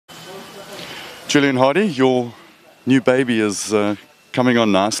Julien Hardy, your new baby is coming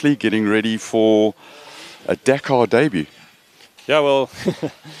on nicely, getting ready for a Dakar debut. Yeah, well,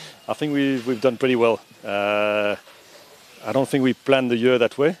 I think we've done pretty well. I don't think we planned the year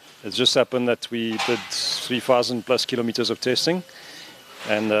that way. It just happened that we did 3,000 plus kilometers of testing,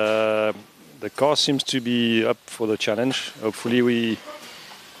 and the car seems to be up for the challenge. Hopefully we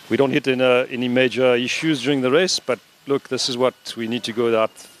don't hit any major issues during the race, but look, this is what we need to go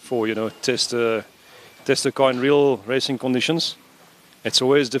out for, test the car in real racing conditions. It's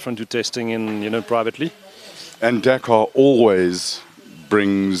always different to testing in, privately. And Dakar always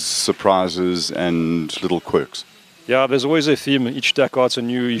brings surprises and little quirks. Yeah, there's always a theme. Each Dakar, it's a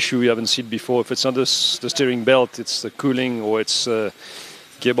new issue we haven't seen before. If it's not the steering belt, it's the cooling, or it's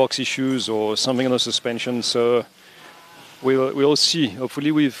gearbox issues, or something on the suspension. So we'll see.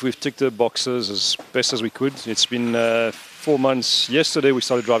 Hopefully we've ticked the boxes as best as we could. It's been 4 months. Yesterday we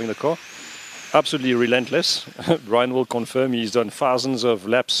started driving the car. Absolutely relentless. Brian will confirm he's done thousands of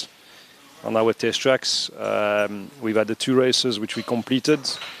laps on our test tracks. We've had the 2 races which we completed.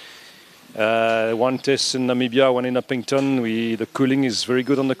 One test in Namibia, one in Uppington. The cooling is very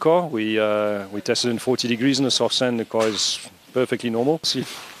good on the car. We tested in 40 degrees in the soft sand. The car is perfectly normal. See.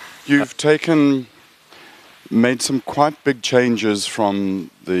 You've made some quite big changes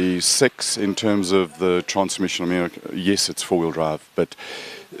from the 6 in terms of the transmission. I mean, yes, it's 4-wheel drive, but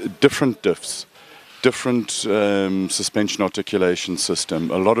different diffs, different suspension articulation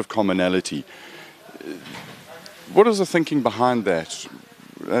system, a lot of commonality. What is the thinking behind that?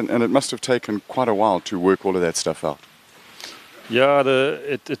 And it must have taken quite a while to work all of that stuff out. Yeah,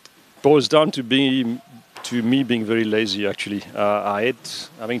 it boils down to me being very lazy, actually. I hate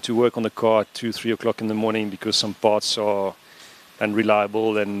having to work on the car at 2, 3 o'clock in the morning because some parts are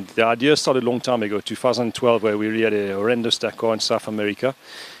unreliable. And the idea started a long time ago, 2012, where we really had a horrendous Dakar in South America.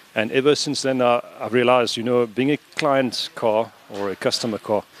 And ever since then, I've realized, being a client car or a customer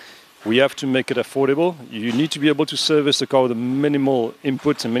car, we have to make it affordable. You need to be able to service the car with a minimal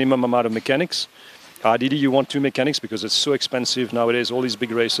input and minimum amount of mechanics. Ideally, you want 2 mechanics because it's so expensive nowadays, all these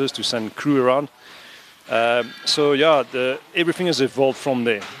big races, to send crew around. So yeah, everything has evolved from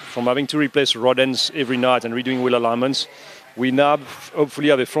there. From having to replace rod ends every night and redoing wheel alignments, we now hopefully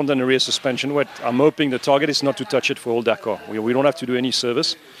have a front and a rear suspension. What I'm hoping the target is not to touch it for all Dakar. We don't have to do any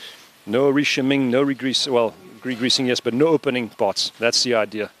service. No reshimming, no regrease. Well, regreasing, yes, but no opening parts. That's the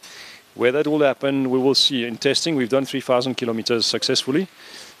idea. Where that will happen, we will see. In testing, we've done 3,000 kilometers successfully.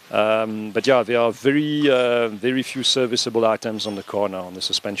 But yeah, there are very few serviceable items on the car now, on the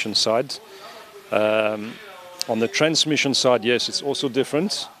suspension side. On the transmission side, yes, it's also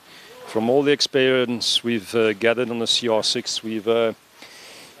different. From all the experience we've gathered on the CR6,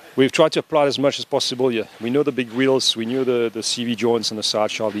 we've tried to apply as much as possible here. We know the big wheels, we knew the CV joints and the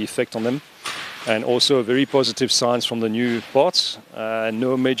side shaft, the effect on them. And also very positive signs from the new parts.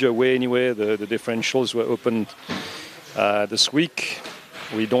 No major wear anywhere. The differentials were opened this week.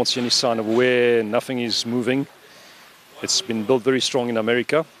 We don't see any sign of wear. Nothing is moving. It's been built very strong in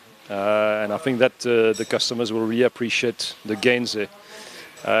America. And I think that the customers will really appreciate the gains there.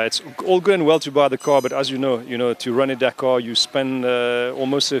 It's all going well to buy the car, but as you know, to run a Dakar, you spend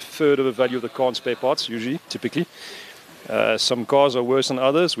almost a third of the value of the car on spare parts, usually, typically. Some cars are worse than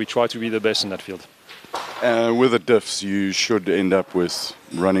others. We try to be the best in that field. With the diffs, you should end up with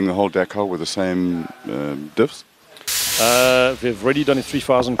running the whole Dakar with the same diffs? We've already done it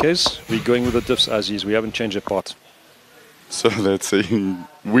 3,000 Ks. We're going with the diffs as is. We haven't changed a part. So let's see.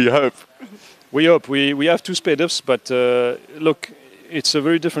 We hope. We hope. We have 2 spare diffs, but look, it's a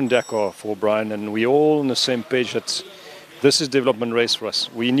very different Dakar for Brian, and we're all on the same page that this is development race for us.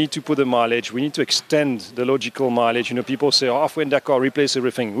 We need to put the mileage. We need to extend the logical mileage. People say, halfway in Dakar, replace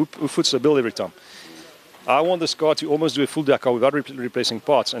everything. Who foots the bill every time? I want this car to almost do a full Dakar without replacing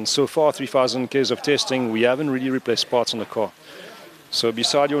parts. And so far, 3,000 Ks of testing, we haven't really replaced parts on the car. So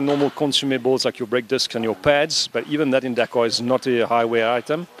beside your normal consumables like your brake discs and your pads, but even that in Dakar is not a high-wear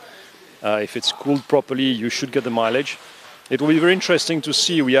item. If it's cooled properly, you should get the mileage. It will be very interesting to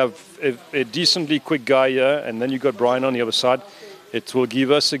see. We have a decently quick guy here, and then you got Brian on the other side. It will give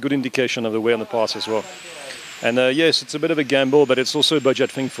us a good indication of the wear on the parts as well. And yes, it's a bit of a gamble, but it's also a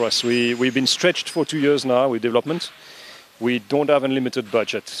budget thing for us. We've been stretched for 2 years now with development. We don't have unlimited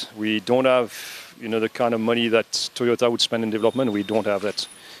budget. We don't have, the kind of money that Toyota would spend in development. We don't have that.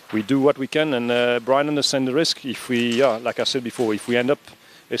 We do what we can, and Brian understands the risk. If we, like I said before, if we end up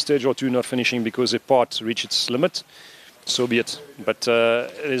a stage or 2 not finishing because a part reaches its limit, so be it. But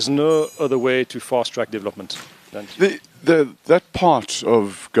there's no other way to fast-track development. That part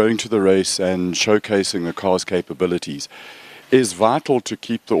of going to the race and showcasing the car's capabilities, is vital to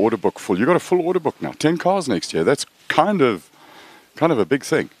keep the order book full. You've got a full order book now, 10 cars next year. That's kind of a big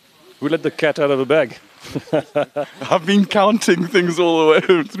thing. We let the cat out of the bag. I've been counting things all the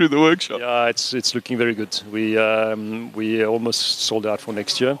way through the workshop. Yeah, it's looking very good. We almost sold out for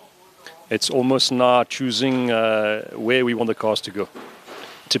next year. It's almost now choosing where we want the cars to go.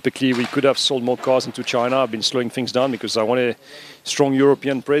 Typically, we could have sold more cars into China. I've been slowing things down because I want a strong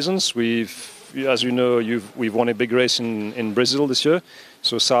European presence. As you know, we've won a big race in Brazil this year.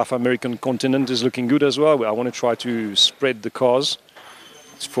 So South American continent is looking good as well. I want to try to spread the cars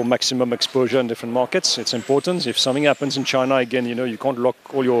for maximum exposure in different markets. It's important. If something happens in China, again, you can't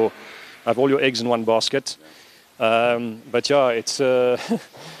have all your eggs in one basket. But yeah, it's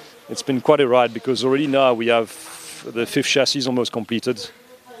been quite a ride because already now we have the 5th chassis almost completed.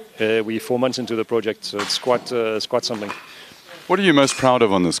 We're 4 months into the project, so it's quite something. What are you most proud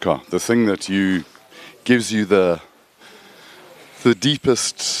of on this car? The thing that gives you the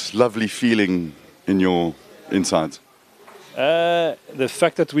deepest, lovely feeling in your insides? The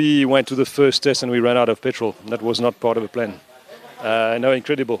fact that we went to the first test and we ran out of petrol, that was not part of the plan. No,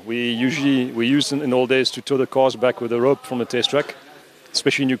 incredible. We used in old days to tow the cars back with a rope from the test track,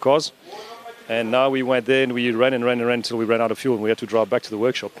 especially new cars. And now we went there and we ran until we ran out of fuel and we had to drive back to the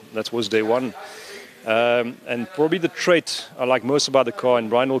workshop. That was day one. And probably the trait I like most about the car, and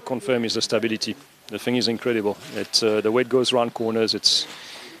Brian will confirm, is the stability. The thing is incredible. The way it goes around corners,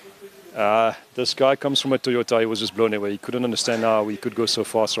 this guy comes from a Toyota. He was just blown away. He couldn't understand how we could go so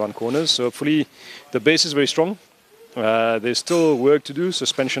fast around corners. So hopefully the base is very strong. There's still work to do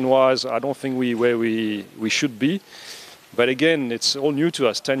suspension-wise. I don't think where we should be. But again, it's all new to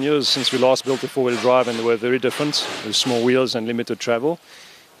us. 10 years since we last built a four-wheel drive, and they were very different with small wheels and limited travel.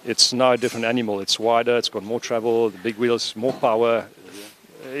 It's now a different animal. It's wider, it's got more travel, the big wheels, more power,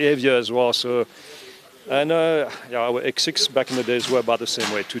 heavier as well. So, and our X6 back in the days were about the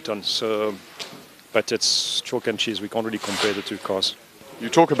same weight, 2 tons. So, but it's chalk and cheese. We can't really compare the two cars. You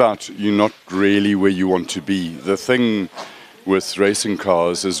talk about you're not really where you want to be. The thing with racing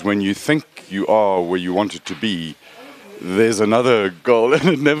cars is when you think you are where you want it to be, there's another goal, and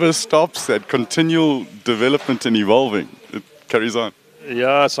it never stops. That continual development and evolving, it carries on.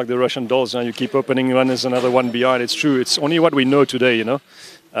 Yeah, it's like the Russian dolls. You keep opening one, there's another one behind. It's true. It's only what we know today,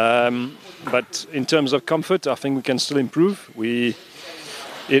 But in terms of comfort, I think we can still improve.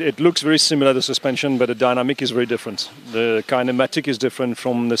 It looks very similar to suspension, but the dynamic is very different. The kinematic is different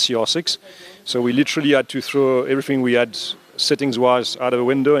from the CR6. So we literally had to throw everything we had settings-wise out of the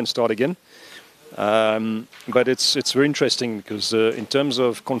window and start again. But it's very interesting because in terms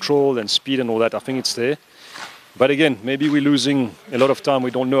of control and speed and all that, I think it's there. But again, maybe we're losing a lot of time.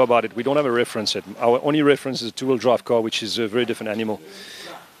 We don't know about it. We don't have a reference yet. Our only reference is a two-wheel drive car, which is a very different animal.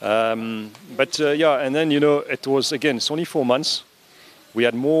 Yeah, and then, it was, again, it's only 4 months. We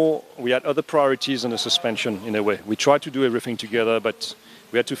had other priorities than the suspension in a way. We tried to do everything together, but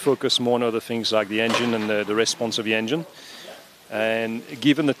we had to focus more on other things like the engine and the response of the engine. And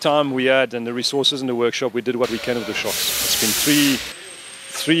given the time we had and the resources in the workshop, we did what we can with the shocks. It's been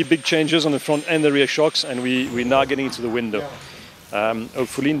three big changes on the front and the rear shocks, and we're now getting into the window.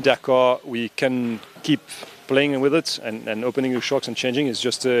 Hopefully in Dakar, we can keep playing with it and opening the shocks and changing. It's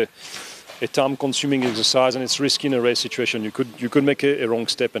just a time-consuming exercise, and it's risky in a race situation. You could make a wrong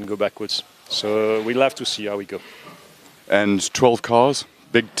step and go backwards. So we'll have to see how we go. And 12 cars,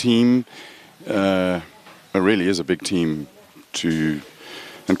 big team. It really is a big team.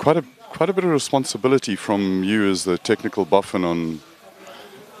 And quite a bit of responsibility from you as the technical boffin on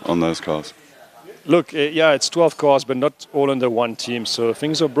those cars. Look, it's 12 cars, but not all under one team. So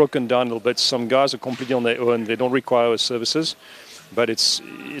things are broken down a little bit. Some guys are completely on their own. They don't require our services. But it's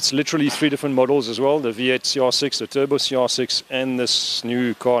literally 3 different models as well. The V8 CR6, the Turbo CR6, and this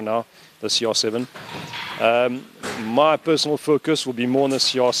new car now, the CR7. My personal focus will be more on the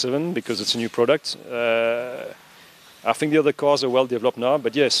CR7 because it's a new product. I think the other cars are well developed now,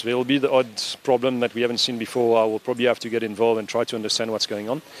 but yes, there will be the odd problem that we haven't seen before. I will probably have to get involved and try to understand what's going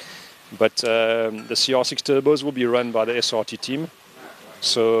on. But the CR6 turbos will be run by the SRT team.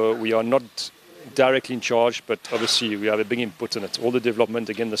 So we are not directly in charge, but obviously we have a big input in it. All the development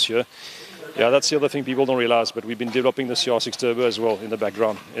again this year. Yeah, that's the other thing people don't realize, but we've been developing the CR6 turbo as well in the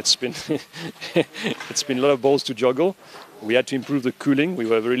background. It's been a lot of balls to juggle. We had to improve the cooling. We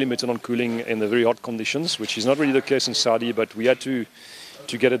were very limited on cooling in the very hot conditions, which is not really the case in Saudi, but we had to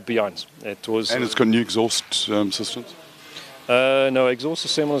get it behind. And it's got new exhaust systems? No, exhaust the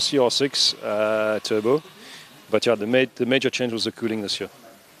same on the CR6 turbo. But yeah, the major change was the cooling this year.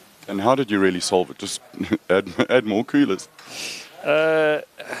 And how did you really solve it? Just add more coolers?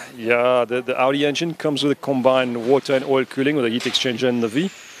 Yeah, the Audi engine comes with a combined water and oil cooling with a heat exchanger in the V.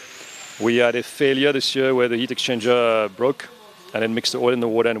 We had a failure this year where the heat exchanger broke and then mixed the oil in the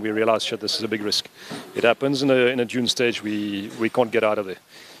water, and we realized, shit, this is a big risk. It happens in a June stage, we can't get out of there.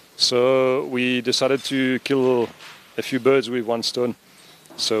 So we decided to kill a few birds with one stone.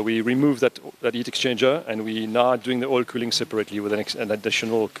 So we removed that heat exchanger, and we now are doing the oil cooling separately with an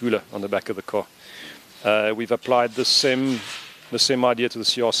additional cooler on the back of the car. We've applied the same idea to the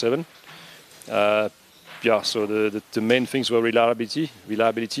CR7. Yeah, so the main things were reliability,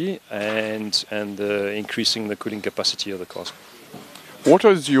 and increasing the cooling capacity of the cars. What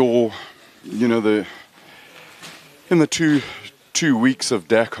is your, in the two weeks of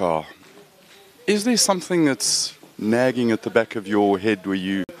Dakar, is there something that's nagging at the back of your head where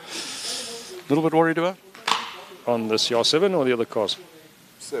you a little bit worried about? On the CR7 or the other cars?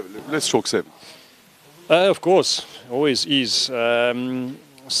 7. Let's talk 7. Of course, always is.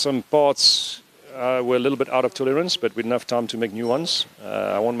 Some parts were a little bit out of tolerance, but we didn't have time to make new ones.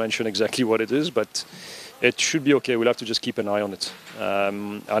 I won't mention exactly what it is, but it should be okay. We'll have to just keep an eye on it.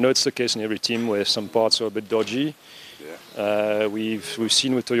 I know it's the case in every team where some parts are a bit dodgy. Yeah. We've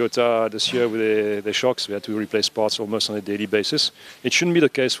seen with Toyota this year with the shocks, we had to replace parts almost on a daily basis. It shouldn't be the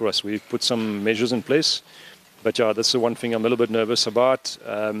case for us. We've put some measures in place, but yeah, that's the one thing I'm a little bit nervous about.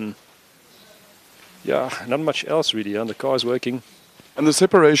 Yeah, not much else really. The car is working. And the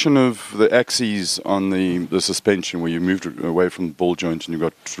separation of the axes on the suspension, where you moved away from the ball joint and you've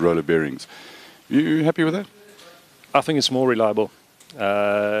got roller bearings, you happy with that? I think it's more reliable.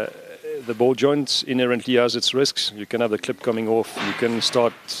 The ball joint inherently has its risks. You can have the clip coming off. You can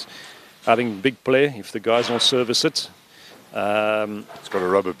start having big play if the guys don't service it. It's got a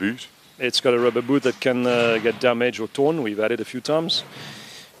rubber boot. It's got a rubber boot that can get damaged or torn. We've had it a few times.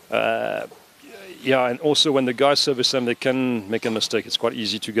 Yeah, and also when the guys service them, they can make a mistake. It's quite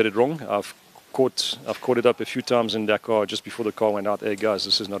easy to get it wrong. I've caught it up a few times in Dakar just before the car went out. Hey guys,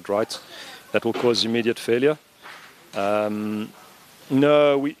 this is not right. That will cause immediate failure.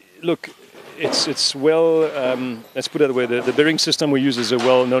 No, look, it's well. Let's put it that way. The bearing system we use is a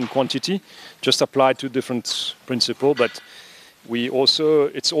well-known quantity, just applied to different principle. But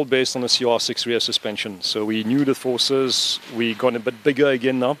it's all based on a CR6 rear suspension. So we knew the forces. We got a bit bigger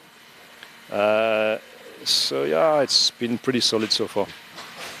again now. So yeah, it's been pretty solid so far.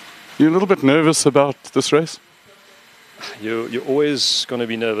 You're a little bit nervous about this race? You're always going to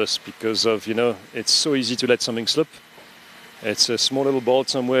be nervous because of, it's so easy to let something slip. It's a small little bolt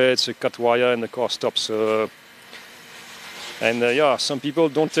somewhere, it's a cut wire, and the car stops. Yeah, some people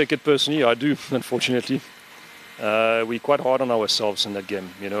don't take it personally. I do, unfortunately. We're quite hard on ourselves in that game.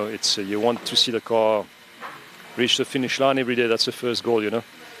 It's you want to see the car reach the finish line every day. That's the first goal,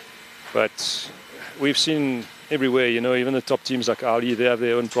 But we've seen everywhere, even the top teams like Audi, they have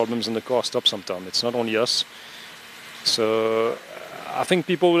their own problems and the car stops sometimes. It's not only us. So I think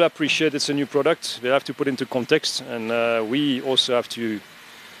people will appreciate it's a new product. They have to put into context, and we also have to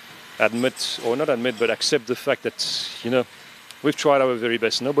accept the fact that, we've tried our very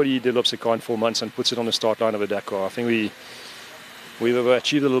best. Nobody develops a car in 4 months and puts it on the start line of a Dakar. I think we've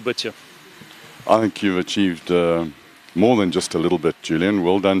achieved a little bit here. I think you've achieved more than just a little bit, Julien.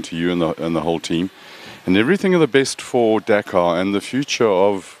 Well done to you and the whole team. And everything of the best for Dakar and the future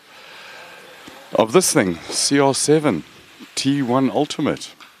of this thing, CR7 T1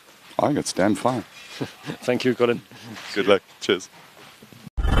 Ultimate. I think it's damn fine. Thank you, Colin. Good luck. Cheers.